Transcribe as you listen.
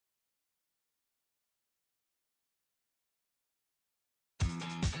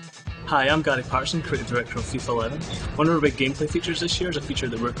Hi, I'm Gary Patterson, Creative Director of FIFA 11. One of our big gameplay features this year is a feature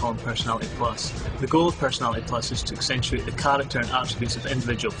that we're calling Personality Plus. The goal of Personality Plus is to accentuate the character and attributes of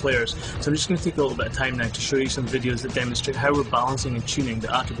individual players, so I'm just going to take a little bit of time now to show you some videos that demonstrate how we're balancing and tuning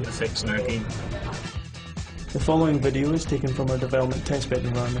the attribute effects in our game. The following video is taken from our development testbed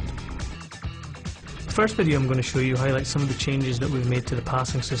environment. The first video I'm going to show you highlights some of the changes that we've made to the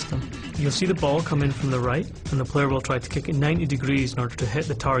passing system. You'll see the ball come in from the right, and the player will try to kick it 90 degrees in order to hit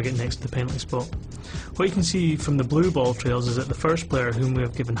the target next to the penalty spot. What you can see from the blue ball trails is that the first player, whom we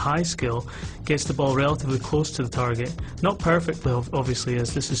have given high skill, gets the ball relatively close to the target. Not perfectly, obviously,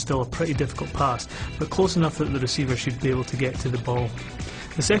 as this is still a pretty difficult pass, but close enough that the receiver should be able to get to the ball.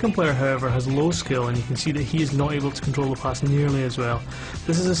 The second player, however, has low skill, and you can see that he is not able to control the pass nearly as well.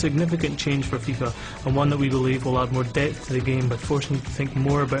 This is a significant change for FIFA, and one that we believe will add more depth to the game by forcing you to think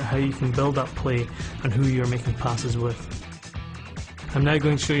more about how you can build up play and who you are making passes with. I'm now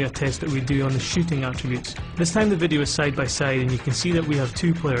going to show you a test that we do on the shooting attributes. This time the video is side by side, and you can see that we have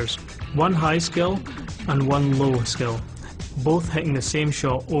two players, one high skill and one low skill, both hitting the same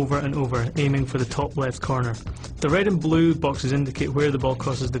shot over and over, aiming for the top left corner. The red and blue boxes indicate where the ball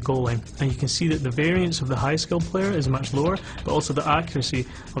crosses the goal line, and you can see that the variance of the high skill player is much lower, but also the accuracy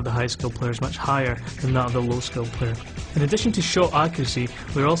of the high skill player is much higher than that of the low skill player. In addition to shot accuracy,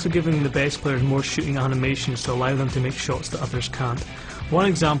 we're also giving the best players more shooting animations to allow them to make shots that others can't. One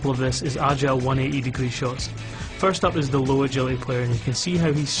example of this is agile 180 degree shots. First up is the low agility player, and you can see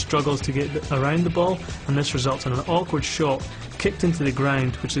how he struggles to get around the ball, and this results in an awkward shot kicked into the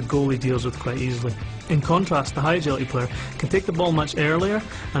ground, which the goalie deals with quite easily. In contrast, the high agility player can take the ball much earlier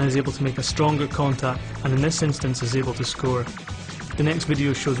and is able to make a stronger contact, and in this instance is able to score. The next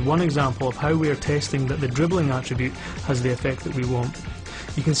video shows one example of how we are testing that the dribbling attribute has the effect that we want.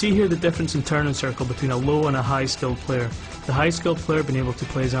 You can see here the difference in turn and circle between a low and a high skilled player. The high skilled player being able to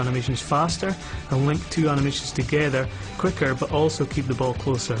play his animations faster and link two animations together quicker, but also keep the ball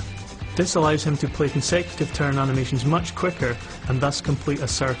closer. This allows him to play consecutive turn animations much quicker and thus complete a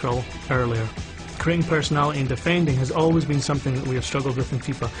circle earlier. Creating personality and defending has always been something that we have struggled with in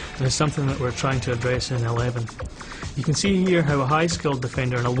FIFA, and is something that we're trying to address in 11. You can see here how a high skilled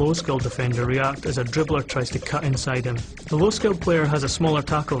defender and a low skilled defender react as a dribbler tries to cut inside him. The low skilled player has a smaller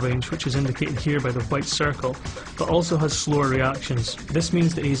tackle range, which is indicated here by the white circle, but also has slower reactions. This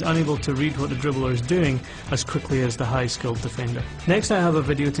means that he is unable to read what the dribbler is doing as quickly as the high skilled defender. Next, I have a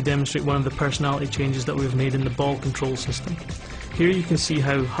video to demonstrate one of the personality changes that we've made in the ball control system. Here you can see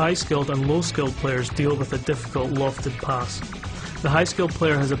how high skilled and low skilled players deal with a difficult lofted pass. The high skilled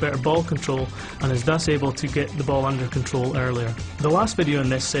player has a better ball control and is thus able to get the ball under control earlier. The last video in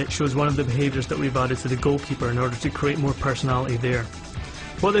this set shows one of the behaviours that we've added to the goalkeeper in order to create more personality there.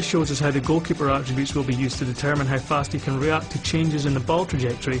 What this shows is how the goalkeeper attributes will be used to determine how fast he can react to changes in the ball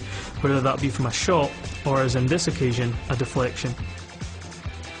trajectory, whether that be from a shot or, as in this occasion, a deflection.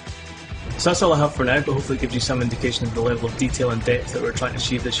 So that's all I have for now, but hopefully it gives you some indication of the level of detail and depth that we're trying to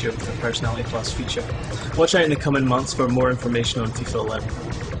achieve this year with the Personality Plus feature. Watch out in the coming months for more information on FIFA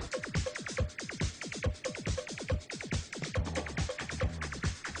 11.